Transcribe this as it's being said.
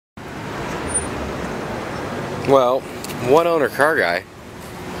Well, one owner car guy,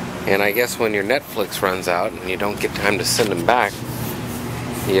 and I guess when your Netflix runs out and you don't get time to send them back,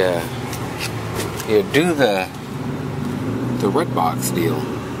 you do the Redbox deal.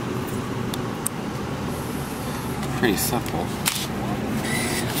 Pretty simple.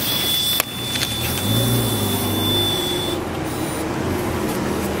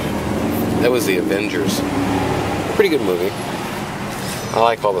 That was The Avengers. Pretty good movie. I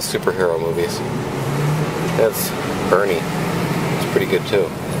like all the superhero movies. That's Bernie. It's pretty good too.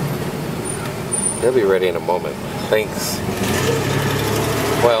 He'll be ready in a moment. Thanks.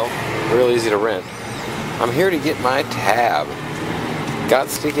 Well, real easy to rent. I'm here to get my tab.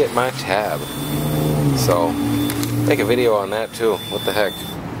 Gots to get my tab. So, make a video on that too. What the heck?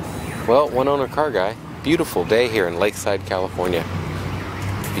 Well, one owner car guy. Beautiful day here in Lakeside, California.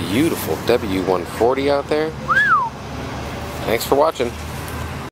 Beautiful W140 out there. Thanks for watching.